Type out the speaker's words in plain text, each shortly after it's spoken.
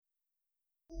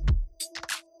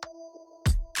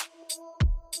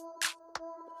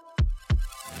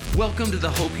Welcome to the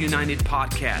Hope United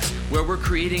podcast, where we're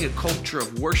creating a culture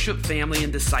of worship, family,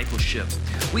 and discipleship.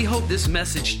 We hope this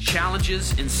message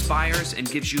challenges, inspires, and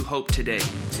gives you hope today.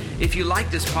 If you like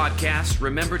this podcast,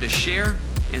 remember to share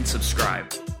and subscribe.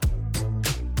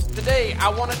 Today, I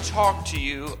want to talk to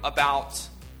you about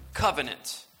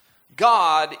covenant.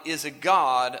 God is a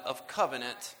God of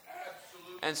covenant.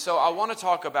 And so I want to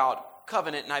talk about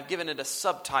covenant, and I've given it a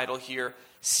subtitle here,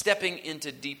 Stepping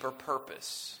into Deeper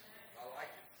Purpose.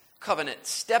 Covenant,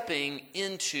 stepping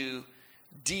into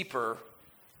deeper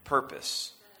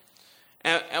purpose.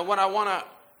 And what I want to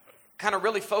kind of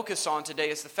really focus on today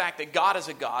is the fact that God is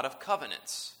a God of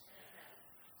covenants.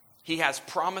 He has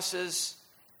promises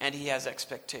and He has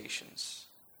expectations.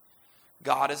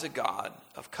 God is a God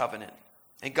of covenant.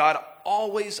 And God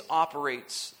always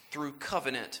operates through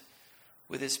covenant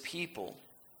with His people.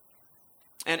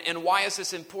 And why is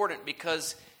this important?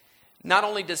 Because not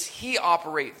only does He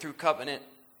operate through covenant,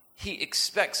 He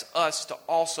expects us to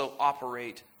also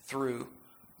operate through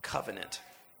covenant.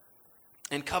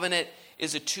 And covenant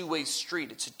is a two-way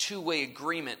street. It's a two-way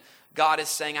agreement. God is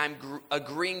saying, I'm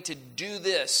agreeing to do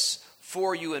this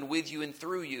for you and with you and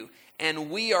through you. And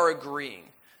we are agreeing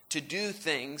to do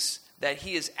things that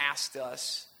He has asked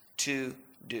us to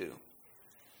do.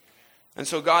 And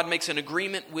so God makes an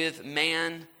agreement with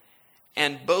man,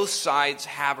 and both sides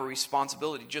have a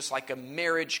responsibility. Just like a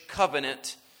marriage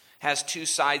covenant has two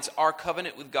sides, our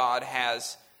covenant with God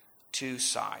has two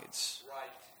sides. Right.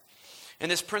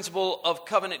 And this principle of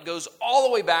covenant goes all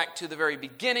the way back to the very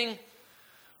beginning.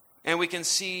 And we can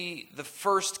see the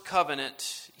first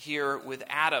covenant here with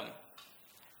Adam.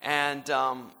 And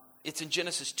it's in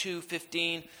Genesis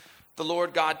 2:15. The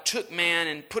Lord God took man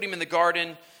and put him in the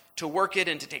garden to work it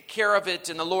and to take care of it.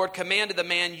 And the Lord commanded the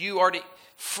man, you are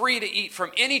free to eat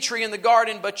from any tree in the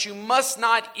garden, but you must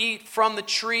not eat from the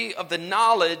tree of the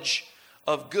knowledge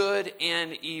of good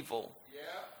and evil. Yeah.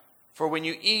 For when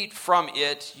you eat from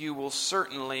it, you will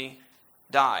certainly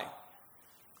die.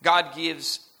 God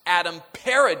gives Adam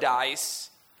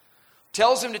paradise,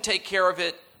 tells him to take care of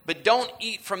it, but don't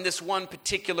eat from this one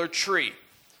particular tree.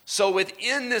 So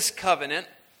within this covenant,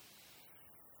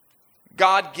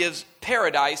 God gives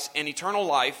paradise and eternal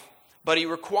life, but He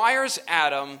requires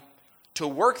Adam to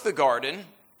work the garden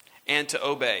and to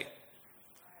obey.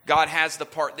 God has the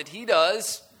part that He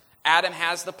does. Adam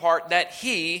has the part that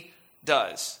he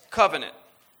does. Covenant.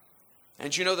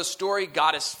 And you know the story.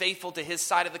 God is faithful to His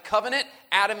side of the covenant.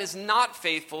 Adam is not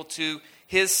faithful to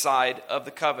his side of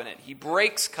the covenant. He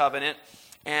breaks covenant,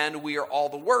 and we are all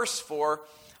the worse for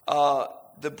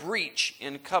the breach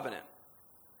in covenant.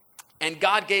 And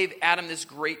God gave Adam this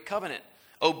great covenant.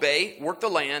 Obey, work the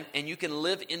land, and you can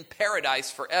live in paradise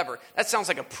forever. That sounds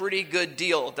like a pretty good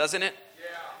deal, doesn't it?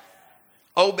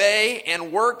 Yeah. Obey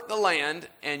and work the land,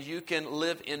 and you can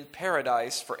live in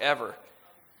paradise forever.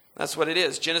 That's what it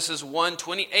is. Genesis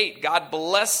 1:28, God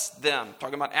blessed them,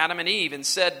 talking about Adam and Eve, and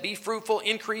said, be fruitful,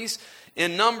 increase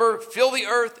in number, fill the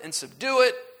earth, and subdue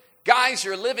it. Guys,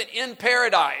 you're living in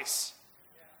paradise.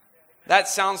 That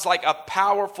sounds like a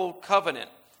powerful covenant.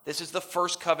 This is the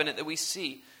first covenant that we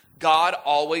see. God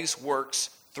always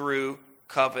works through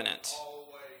covenant.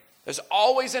 There's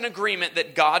always an agreement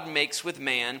that God makes with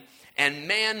man, and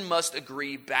man must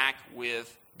agree back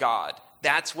with God.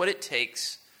 That's what it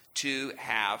takes to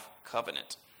have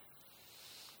covenant.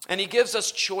 And He gives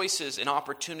us choices and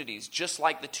opportunities, just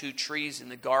like the two trees in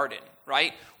the garden,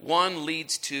 right? One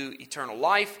leads to eternal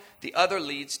life, the other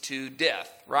leads to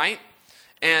death, right?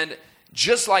 And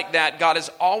just like that, God is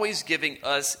always giving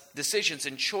us decisions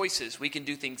and choices. We can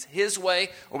do things His way,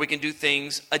 or we can do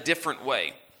things a different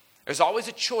way. There's always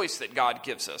a choice that God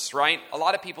gives us, right? A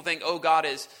lot of people think, oh, God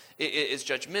is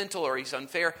judgmental or He's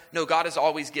unfair. No, God is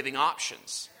always giving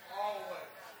options.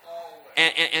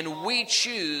 And we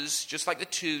choose, just like the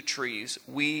two trees,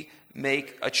 we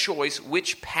make a choice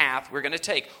which path we're going to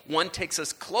take. One takes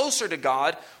us closer to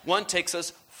God, one takes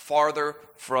us farther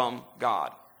from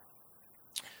God.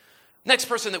 Next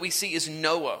person that we see is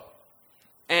Noah.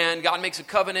 And God makes a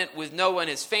covenant with Noah and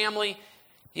his family.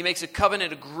 He makes a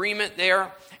covenant agreement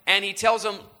there. And He tells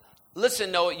him,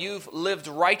 listen, Noah, you've lived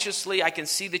righteously. I can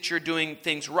see that you're doing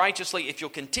things righteously. If you'll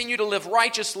continue to live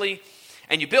righteously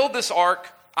and you build this ark,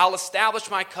 I'll establish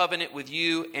my covenant with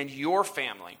you and your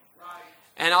family. Right.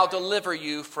 And I'll deliver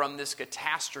you from this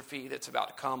catastrophe that's about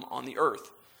to come on the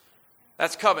earth.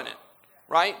 That's covenant,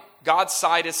 right? God's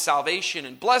side is salvation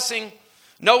and blessing.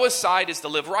 Noah's side is to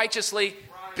live righteously,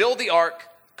 build the ark,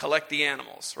 collect the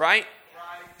animals, right?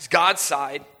 There's God's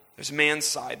side, there's man's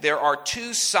side. There are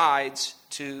two sides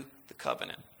to the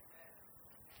covenant.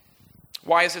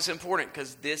 Why is this important?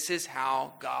 Because this is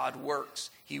how God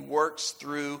works. He works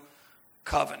through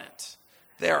covenant.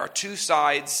 There are two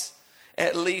sides,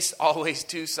 at least always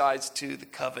two sides to the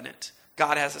covenant.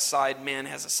 God has a side, man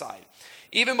has a side.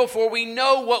 Even before we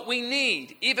know what we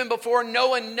need, even before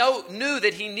Noah knew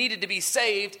that he needed to be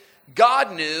saved,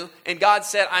 God knew, and God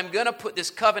said, I'm going to put this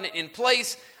covenant in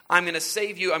place. I'm going to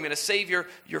save you. I'm going to save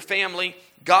your family.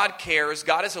 God cares.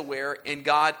 God is aware, and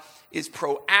God is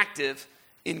proactive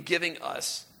in giving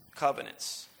us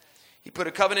covenants. He put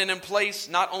a covenant in place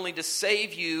not only to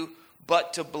save you,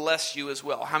 but to bless you as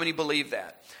well. How many believe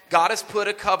that? God has put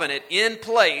a covenant in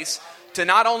place to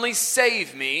not only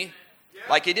save me,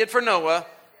 like he did for Noah,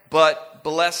 but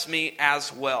bless me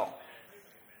as well.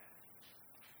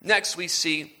 Next, we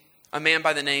see a man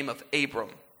by the name of Abram.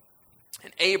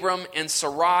 And Abram and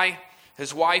Sarai,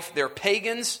 his wife, they're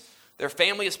pagans. Their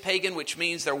family is pagan, which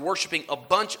means they're worshiping a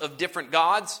bunch of different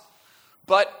gods.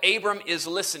 But Abram is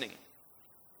listening.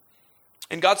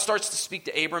 And God starts to speak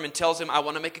to Abram and tells him, I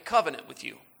want to make a covenant with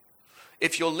you.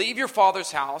 If you'll leave your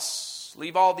father's house,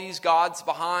 leave all these gods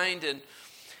behind,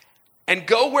 and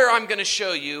go where I'm going to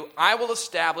show you, I will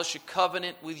establish a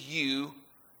covenant with you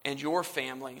and your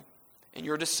family and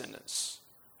your descendants.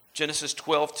 Genesis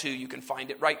 12:2, you can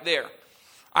find it right there.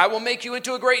 I will make you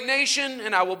into a great nation,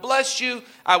 and I will bless you.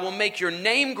 I will make your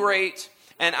name great,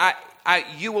 and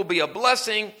you will be a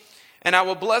blessing. And I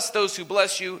will bless those who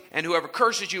bless you, and whoever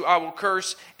curses you, I will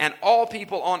curse, and all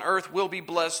people on earth will be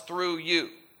blessed through you.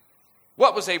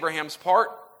 What was Abraham's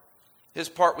part? His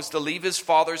part was to leave his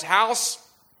father's house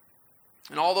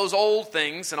and all those old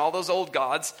things and all those old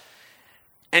gods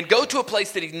and go to a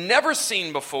place that he'd never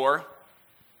seen before,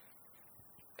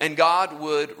 and God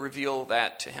would reveal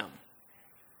that to him.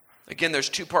 Again, there's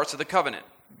two parts of the covenant.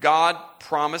 God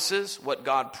promises what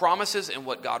God promises and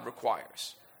what God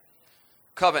requires.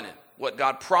 Covenant, what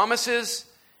God promises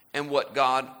and what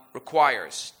God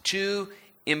requires. Two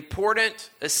important,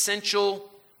 essential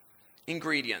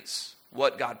ingredients.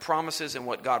 What God promises and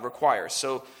what God requires.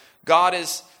 So God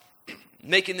is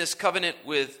making this covenant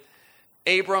with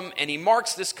Abram, and he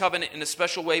marks this covenant in a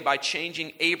special way by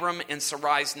changing Abram and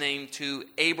Sarai's name to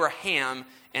Abraham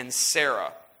and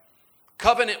Sarah.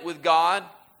 Covenant with God,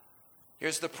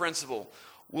 here's the principle,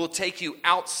 will take you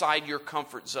outside your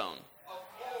comfort zone.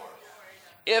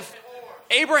 If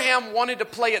Abraham wanted to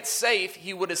play it safe,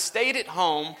 he would have stayed at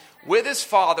home with his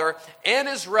father and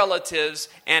his relatives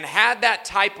and had that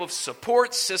type of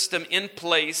support system in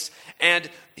place, and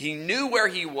he knew where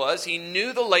he was, he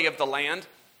knew the lay of the land.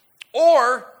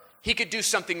 Or he could do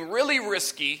something really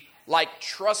risky, like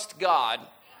trust God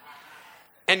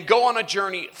and go on a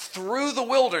journey through the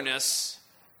wilderness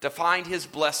to find his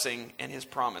blessing and his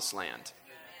promised land.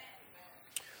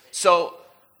 So,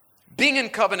 being in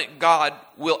covenant God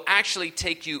will actually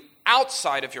take you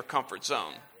outside of your comfort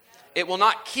zone. It will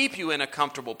not keep you in a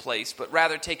comfortable place, but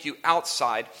rather take you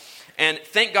outside. And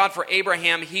thank God for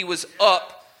Abraham, he was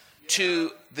up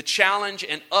to the challenge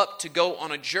and up to go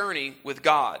on a journey with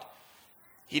God.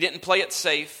 He didn't play it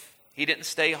safe. He didn't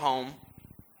stay home.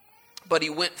 But he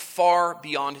went far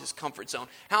beyond his comfort zone.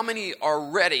 How many are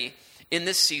ready in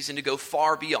this season to go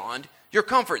far beyond your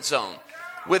comfort zone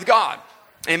with God?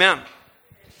 Amen.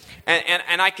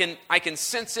 And I can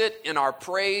sense it in our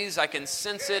praise. I can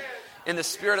sense it in the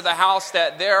spirit of the house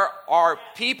that there are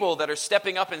people that are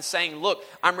stepping up and saying, look,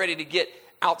 I'm ready to get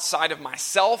outside of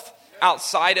myself,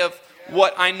 outside of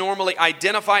what I normally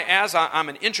identify as. I'm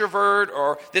an introvert,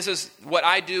 or this is what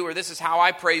I do, or this is how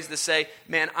I praise, to say,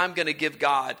 man, I'm going to give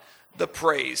God the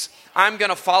praise. I'm going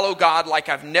to follow God like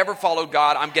I've never followed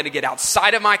God. I'm going to get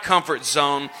outside of my comfort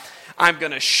zone. I'm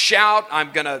going to shout.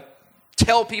 I'm going to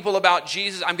tell people about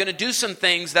Jesus. I'm going to do some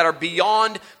things that are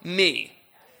beyond me.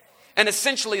 And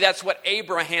essentially that's what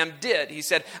Abraham did. He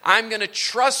said, I'm going to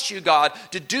trust you, God,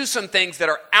 to do some things that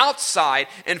are outside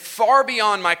and far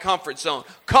beyond my comfort zone.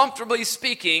 Comfortably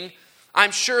speaking,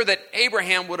 I'm sure that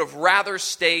Abraham would have rather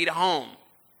stayed home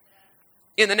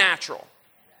in the natural.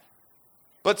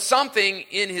 But something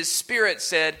in his spirit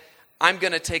said, I'm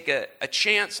going to take a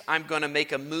chance. I'm going to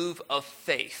make a move of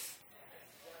faith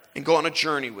and go on a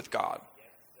journey with God.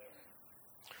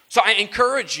 So I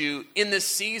encourage you in this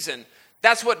season,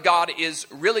 that's what God is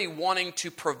really wanting to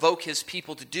provoke his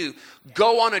people to do.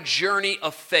 Go on a journey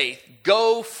of faith.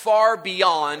 Go far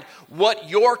beyond what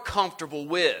you're comfortable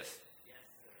with.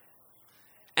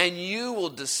 And you will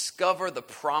discover the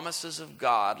promises of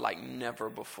God like never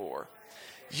before.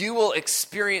 You will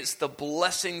experience the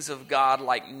blessings of God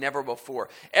like never before.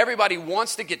 Everybody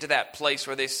wants to get to that place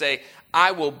where they say,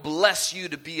 I will bless you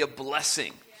to be a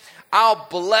blessing. I'll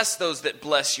bless those that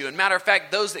bless you. And matter of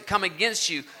fact, those that come against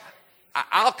you,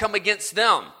 I'll come against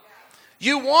them.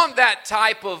 You want that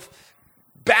type of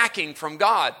backing from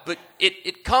God, but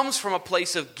it comes from a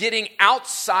place of getting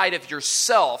outside of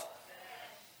yourself,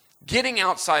 getting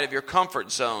outside of your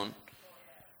comfort zone,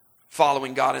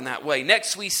 following God in that way.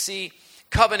 Next, we see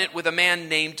covenant with a man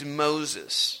named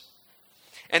Moses.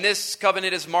 And this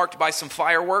covenant is marked by some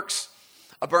fireworks,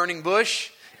 a burning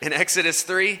bush in Exodus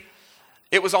 3.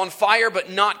 It was on fire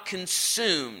but not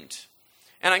consumed.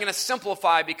 And I'm going to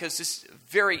simplify because this is a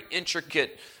very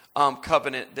intricate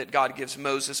covenant that God gives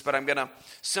Moses, but I'm going to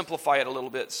simplify it a little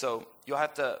bit, so you'll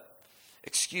have to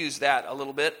excuse that a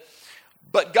little bit.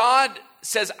 But God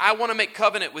says, I want to make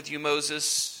covenant with you,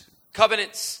 Moses.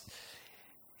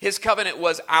 His covenant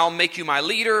was, I'll make you my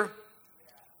leader,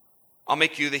 I'll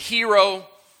make you the hero,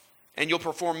 and you'll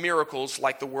perform miracles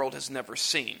like the world has never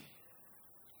seen.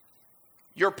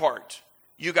 Your part,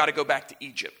 you got to go back to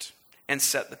Egypt and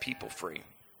set the people free.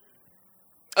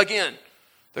 Again,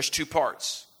 there's two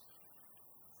parts.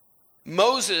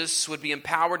 Moses would be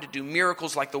empowered to do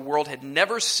miracles like the world had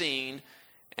never seen,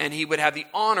 and he would have the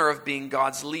honor of being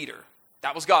God's leader.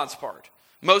 That was God's part.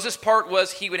 Moses' part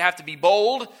was he would have to be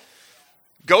bold,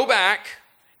 go back,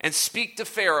 and speak to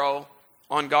Pharaoh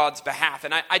on God's behalf.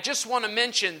 And I just want to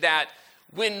mention that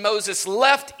when Moses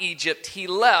left Egypt, he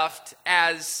left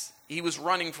as he was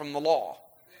running from the law.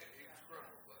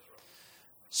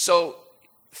 So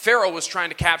Pharaoh was trying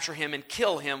to capture him and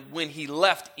kill him when he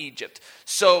left Egypt.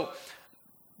 So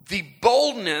the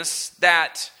boldness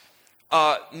that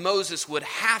Moses would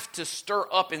have to stir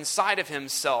up inside of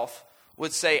himself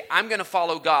would say, I'm going to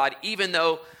follow God, even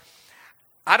though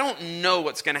I don't know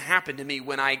what's going to happen to me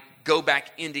when I go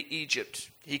back into Egypt.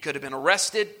 He could have been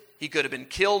arrested. He could have been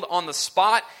killed on the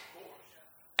spot.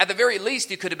 At the very least,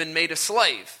 he could have been made a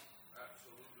slave.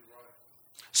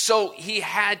 So he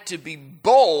had to be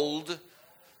bold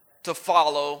to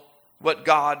follow what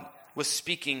God was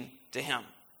speaking to him.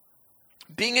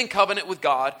 Being in covenant with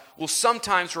God will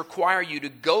sometimes require you to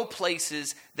go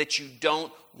places that you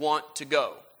don't want to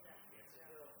go.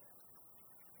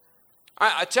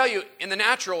 I tell you, in the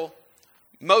natural,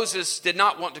 Moses did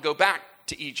not want to go back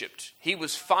to Egypt. He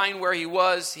was fine where he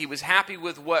was. He was happy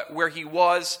with where he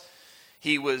was.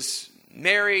 He was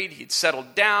married. He'd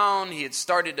settled down. He had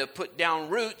started to put down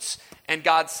roots. And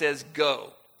God says,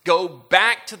 go. Go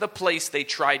back to the place they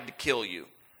tried to kill you.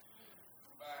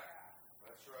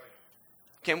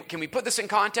 Can we put this in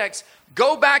context?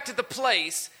 Go back to the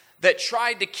place that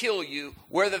tried to kill you,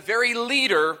 where the very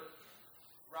leader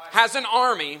has an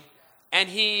army and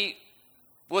he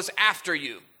was after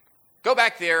you. Go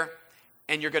back there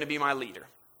and you're going to be my leader.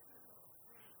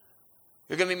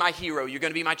 You're going to be my hero. You're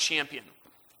going to be my champion.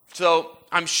 So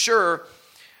I'm sure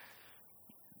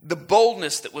the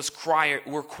boldness that was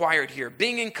required here.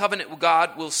 Being in covenant with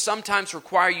God will sometimes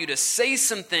require you to say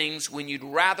some things when you'd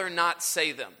rather not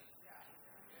say them.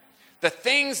 The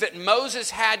things that Moses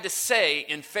had to say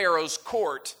in Pharaoh's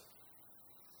court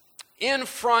in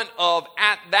front of,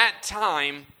 at that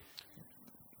time,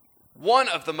 one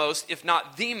of the most, if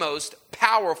not the most,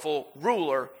 powerful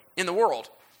ruler in the world.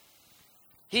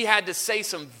 He had to say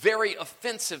some very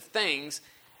offensive things.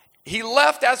 He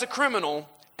left as a criminal,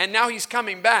 and now he's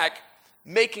coming back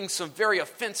making some very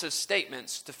offensive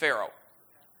statements to Pharaoh.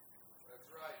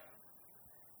 That's right.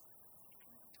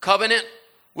 Covenant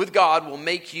with God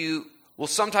will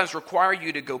sometimes require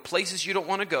you to go places you don't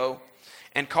want to go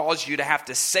and cause you to have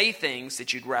to say things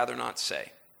that you'd rather not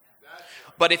say.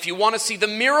 But if you want to see the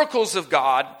miracles of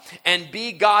God and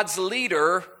be God's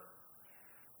leader,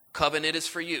 covenant is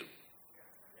for you.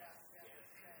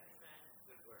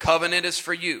 Covenant is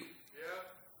for you.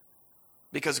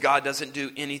 Because God doesn't do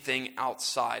anything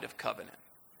outside of covenant.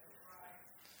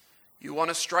 You want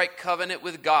to strike covenant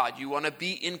with God. You want to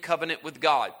be in covenant with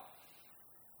God.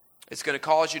 It's going to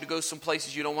cause you to go some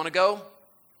places you don't want to go.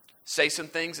 Say some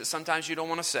things that sometimes you don't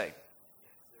want to say.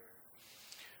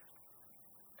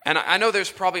 And I know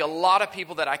there's probably a lot of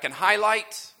people that I can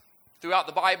highlight throughout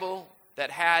the Bible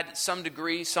that had some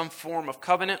degree, some form of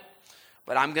covenant.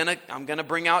 But I'm gonna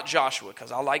bring out Joshua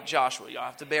because I like Joshua. Y'all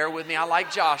have to bear with me. I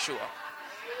like Joshua.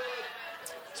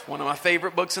 It's one of my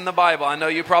favorite books in the Bible. I know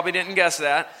you probably didn't guess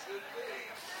that.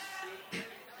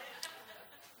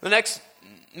 The next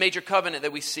major covenant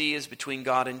that we see is between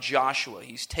God and Joshua.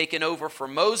 He's taken over for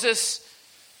Moses,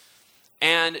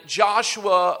 and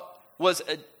Joshua was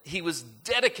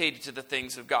dedicated to the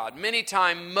things of God. Many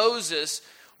times Moses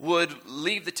would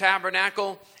leave the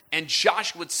tabernacle, and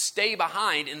Joshua would stay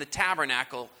behind in the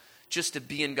tabernacle just to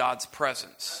be in God's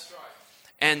presence.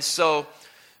 And so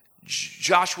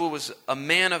Joshua was a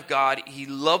man of God. He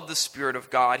loved the Spirit of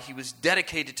God. He was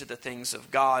dedicated to the things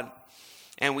of God.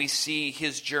 And we see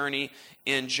his journey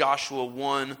in Joshua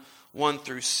 1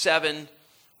 through 7.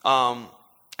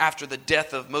 After the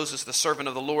death of Moses, the servant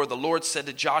of the Lord said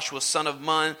to Joshua, son of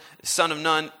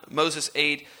Nun, Moses'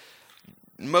 aide,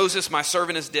 Moses, my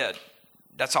servant, is dead.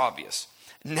 That's obvious.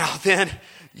 Now then,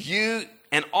 you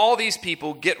and all these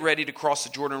people get ready to cross the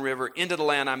Jordan River into the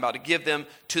land I'm about to give them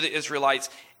to the Israelites.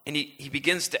 And he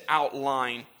begins to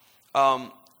outline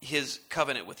his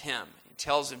covenant with him. He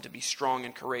tells him to be strong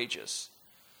and courageous.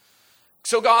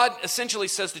 So God essentially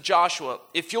says to Joshua,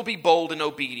 if you'll be bold and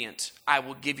obedient, I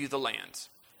will give you the land.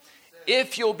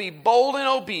 If you'll be bold and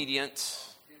obedient,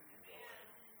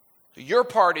 your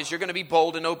part is you're going to be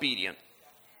bold and obedient.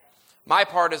 My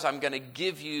part is I'm going to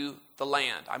give you the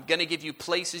land. I'm going to give you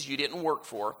places you didn't work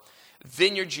for,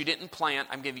 vineyards you didn't plant.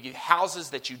 I'm going to give you houses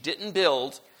that you didn't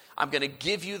build. I'm going to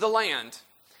give you the land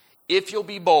if you'll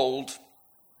be bold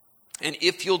and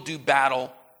if you'll do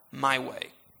battle my way.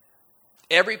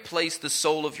 Every place the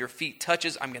sole of your feet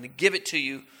touches, I'm going to give it to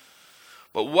you.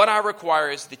 But what I require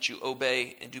is that you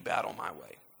obey and do battle my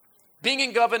way. Being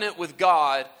in covenant with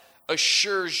God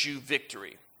assures you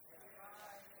victory.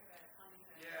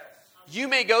 You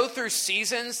may go through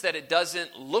seasons that it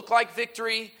doesn't look like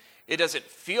victory. It doesn't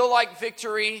feel like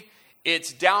victory.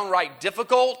 It's downright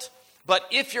difficult. But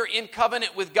if you're in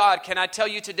covenant with God, can I tell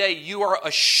you today, you are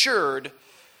assured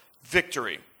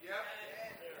victory.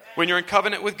 When you're in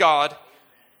covenant with God,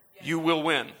 you will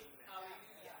win.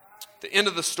 The end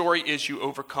of the story is you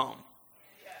overcome.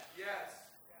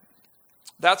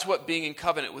 That's what being in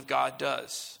covenant with God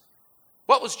does.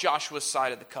 What was Joshua's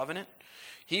side of the covenant?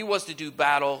 He was to do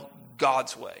battle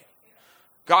God's way.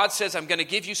 God says, I'm going to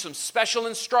give you some special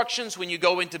instructions when you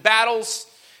go into battles,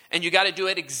 and you got to do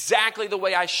it exactly the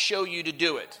way I show you to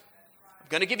do it. I'm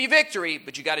going to give you victory,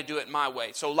 but you got to do it my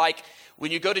way. So like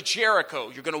when you go to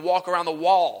Jericho, you're going to walk around the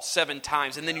wall 7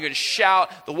 times, and then you're going to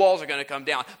shout, the walls are going to come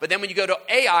down. But then when you go to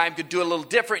Ai, I'm going to do a little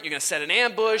different. You're going to set an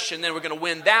ambush, and then we're going to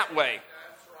win that way.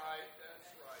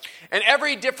 That's right. And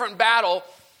every different battle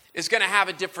is going to have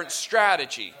a different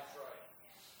strategy.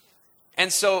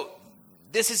 And so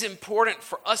this is important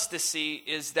for us to see,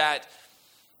 is that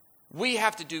we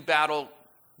have to do battle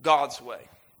God's way.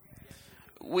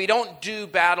 We don't do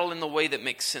battle in the way that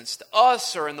makes sense to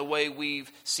us or in the way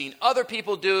we've seen other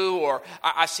people do, or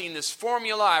I've seen this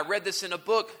formula, I read this in a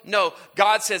book. No,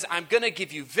 God says, I'm going to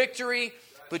give you victory,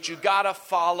 but you got to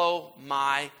follow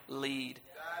my lead.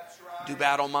 Do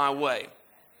battle my way.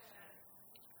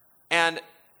 And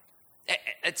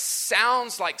it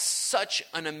sounds like such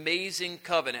an amazing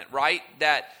covenant, right?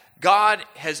 That God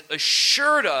has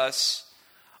assured us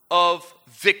of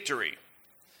victory.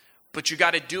 But you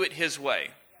got to do it his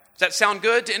way. Does that sound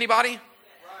good to anybody?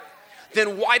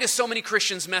 Then why do so many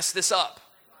Christians mess this up?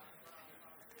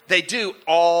 They do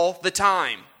all the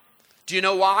time. Do you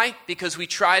know why? Because we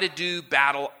try to do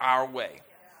battle our way.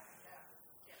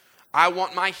 I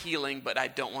want my healing, but I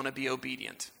don't want to be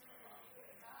obedient.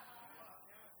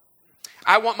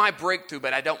 I want my breakthrough,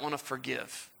 but I don't want to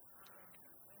forgive.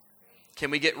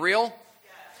 Can we get real?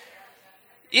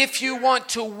 If you want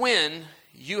to win,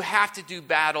 you have to do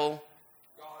battle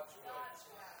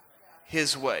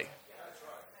his way.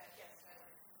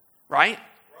 Right?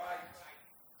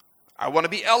 I want to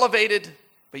be elevated,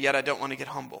 but yet I don't want to get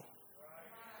humble.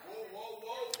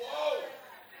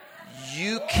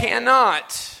 You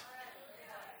cannot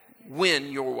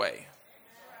win your way.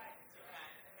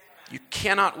 You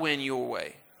cannot win your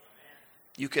way.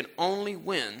 You can only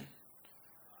win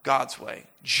God's way.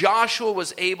 Joshua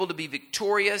was able to be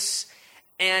victorious,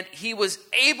 and he was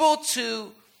able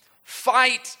to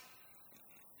fight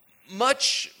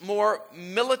much more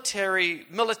militarily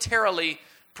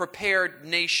prepared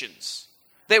nations.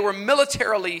 They were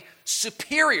militarily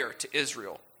superior to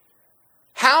Israel.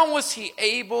 How was he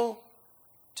able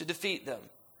to defeat them?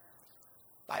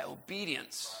 By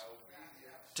obedience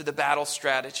to the battle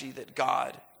strategy that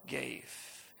God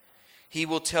gave. He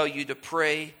will tell you to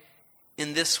pray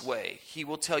in this way. He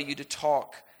will tell you to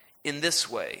talk in this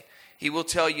way. He will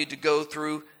tell you to go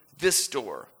through this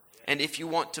door. And if you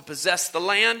want to possess the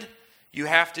land, you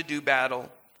have to do battle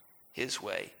his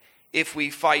way. If we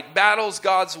fight battles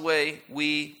God's way,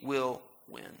 we will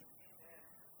win.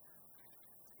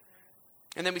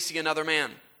 And then we see another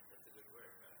man.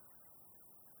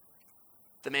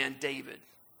 The man David.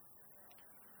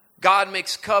 God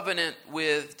makes covenant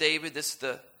with David. This is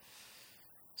the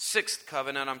 6th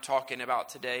covenant I'm talking about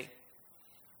today.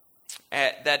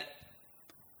 That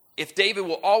if David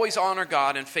will always honor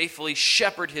God and faithfully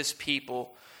shepherd his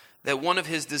people, that one of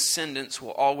his descendants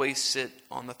will always sit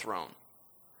on the throne.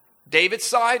 David's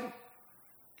side,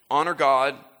 honor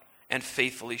God and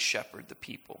faithfully shepherd the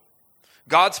people.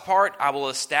 God's part, I will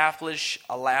establish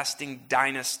a lasting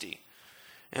dynasty,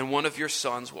 and one of your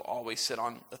sons will always sit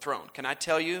on the throne. Can I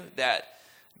tell you that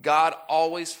God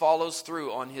always follows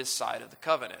through on his side of the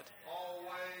covenant?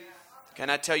 Always. Can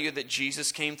I tell you that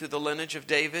Jesus came through the lineage of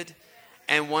David,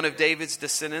 and one of David's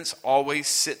descendants always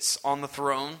sits on the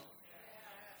throne?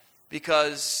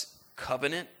 Because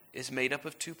covenant is made up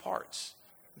of two parts,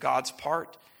 God's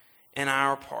part and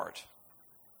our part.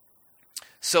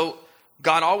 So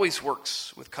God always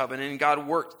works with covenant, and God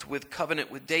worked with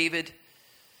covenant with David.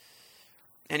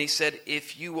 And he said,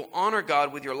 if you will honor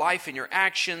God with your life and your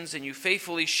actions, and you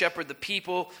faithfully shepherd the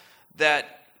people,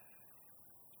 that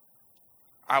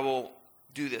I will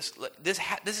do this. This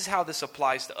is how this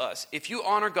applies to us. If you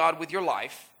honor God with your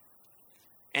life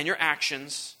and your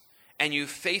actions, and you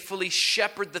faithfully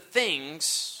shepherd the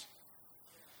things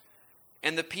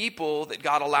and the people that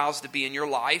God allows to be in your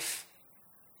life,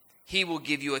 he will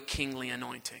give you a kingly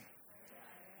anointing.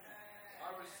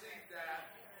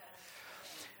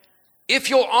 If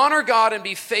you'll honor God and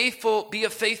be a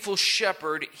faithful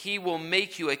shepherd, he will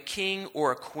make you a king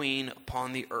or a queen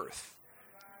upon the earth.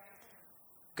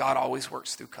 God always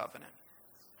works through covenant.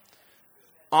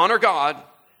 Honor God,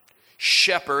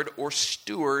 shepherd or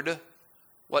steward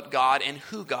what God and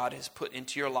who God has put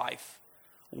into your life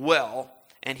well,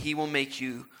 and he will make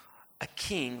you a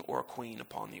king or a queen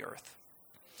upon the earth.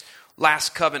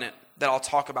 Last covenant that I'll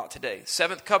talk about today.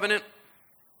 Seventh covenant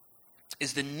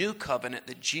is the new covenant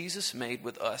that Jesus made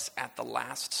with us at the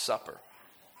Last Supper.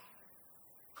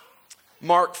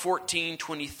 Mark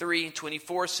 14:23 and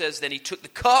 24 says, then he took the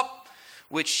cup,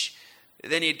 which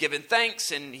then he had given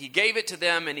thanks, and he gave it to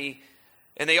them, and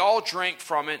they all drank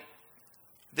from it.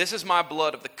 This is my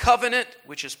blood of the covenant,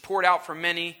 which is poured out for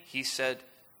many, he said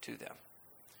to them.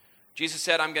 Jesus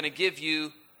said, I'm going to give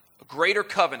you a greater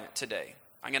covenant today.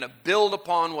 I'm going to build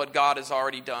upon what God has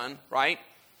already done, right?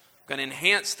 I'm going to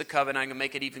enhance the covenant. I'm going to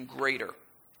make it even greater.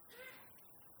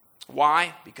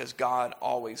 Why? Because God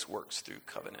always works through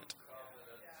covenant.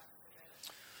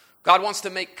 God wants to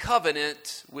make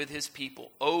covenant with his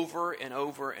people over and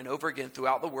over and over again.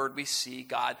 Throughout the word, we see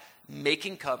God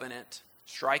making covenant,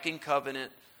 striking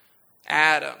covenant.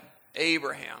 Adam,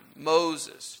 Abraham,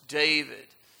 Moses, David,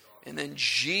 and then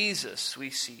Jesus we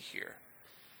see here.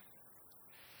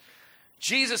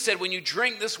 Jesus said, when you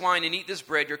drink this wine and eat this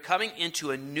bread, you're coming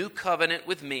into a new covenant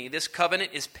with me. This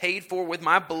covenant is paid for with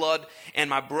my blood and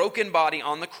my broken body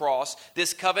on the cross.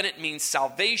 This covenant means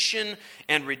salvation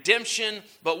and redemption.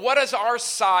 But what is our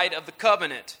side of the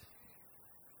covenant?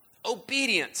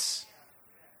 Obedience.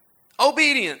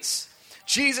 Obedience.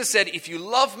 Jesus said, if you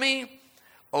love me,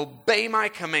 obey my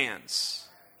commands.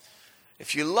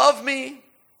 If you love me,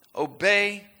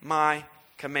 obey my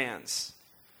commands.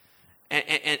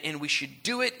 And we should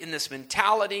do it in this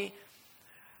mentality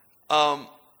of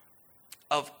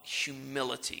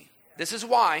humility. This is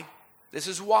why.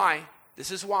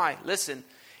 Listen,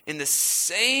 in the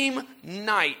same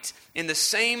night, in the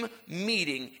same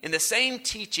meeting, in the same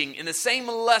teaching, in the same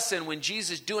lesson, when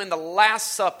Jesus is doing the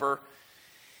Last Supper,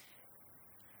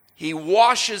 he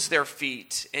washes their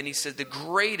feet, and he said, the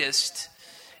greatest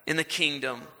in the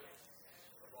kingdom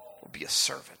will be a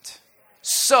servant.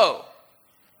 So,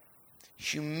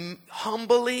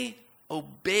 humbly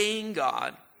obeying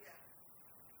God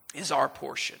is our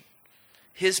portion.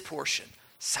 His portion.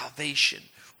 Salvation,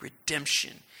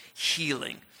 redemption,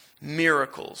 healing,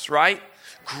 miracles, right?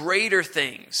 Greater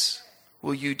things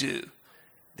will you do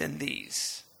than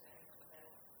these.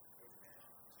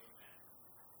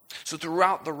 So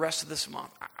throughout the rest of this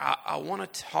month, I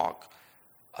want to talk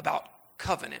about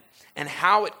covenant and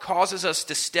how it causes us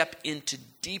to step into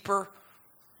deeper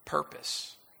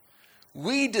purpose.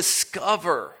 We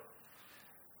discover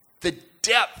the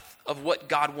depth of what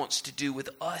God wants to do with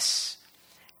us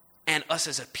and us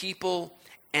as a people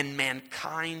and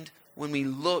mankind when we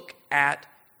look at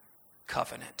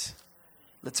covenant.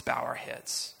 Let's bow our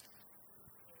heads.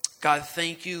 God,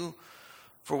 thank you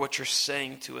for what you're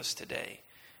saying to us today.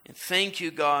 And thank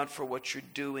you, God, for what you're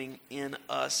doing in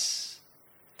us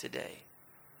today.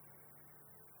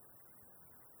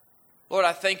 Lord,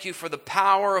 I thank you for the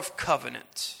power of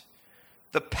covenant.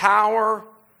 The power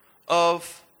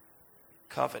of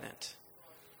covenant.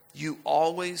 You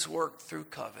always work through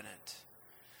covenant.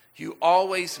 You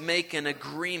always make an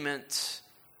agreement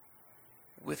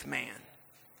with man.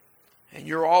 And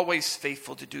you're always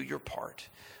faithful to do your part.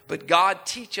 But God,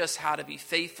 teach us how to be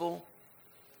faithful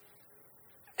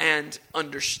and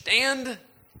understand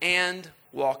and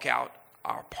walk out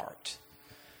our part.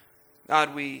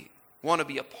 God, we want to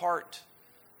be a part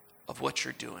of what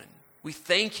you're doing. We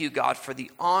thank you, God, for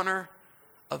the honor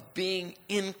of being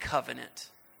in covenant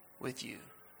with you.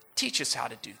 Teach us how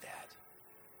to do that.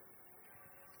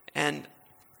 And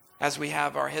as we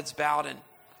have our heads bowed and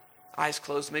eyes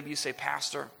closed, maybe you say,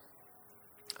 Pastor,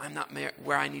 I'm not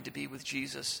where I need to be with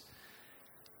Jesus.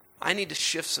 I need to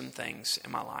shift some things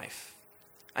in my life.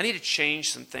 I need to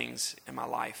change some things in my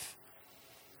life.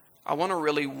 I want to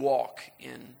really walk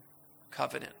in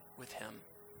covenant with him.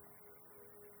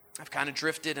 I've kind of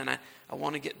drifted and I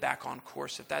want to get back on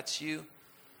course. If that's you,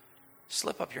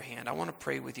 slip up your hand. I want to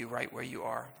pray with you right where you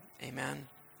are. Amen,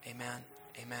 amen,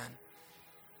 amen,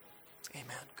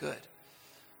 amen.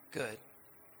 Good.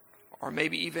 Or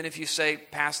maybe even if you say,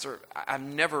 Pastor, I've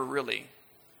never really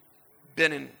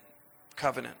been in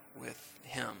covenant with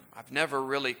him. I've never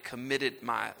really committed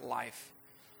my life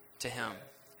to him.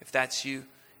 If that's you,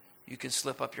 you can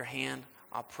slip up your hand.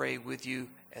 I'll pray with you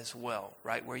as well,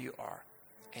 right where you are.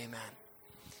 Amen.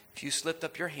 If you slipped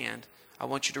up your hand, I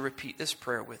want you to repeat this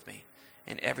prayer with me.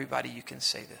 And everybody, you can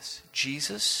say this.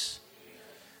 Jesus,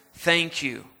 thank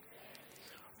you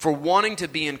for wanting to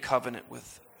be in covenant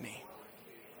with me.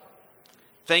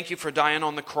 Thank you for dying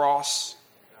on the cross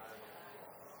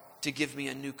to give me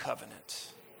a new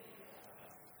covenant.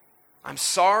 I'm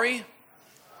sorry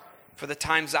for the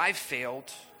times I've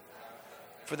failed,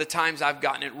 for the times I've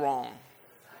gotten it wrong,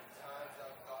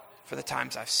 for the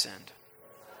times I've sinned.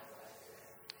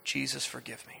 Jesus,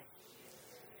 forgive me.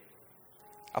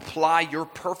 Apply your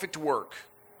perfect work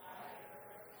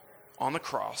on the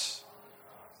cross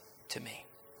to me.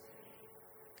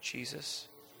 Jesus,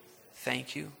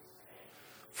 thank you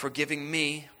for giving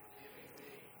me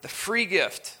the free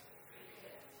gift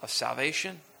of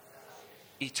salvation,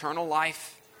 eternal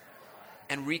life,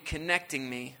 and reconnecting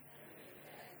me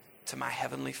to my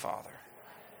Heavenly Father.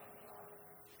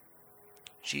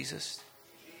 Jesus,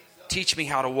 teach me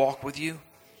how to walk with you.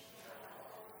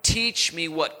 Teach me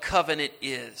what covenant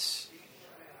is.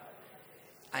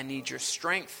 I need your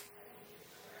strength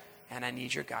and I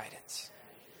need your guidance.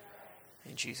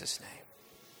 In Jesus'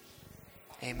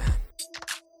 name, amen.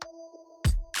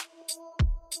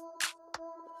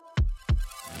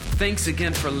 Thanks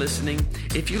again for listening.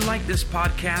 If you like this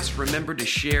podcast, remember to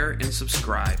share and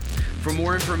subscribe. For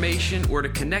more information or to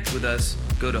connect with us,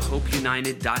 go to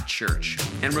hopeunited.church.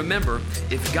 And remember,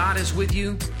 if God is with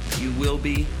you, you will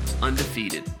be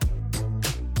undefeated.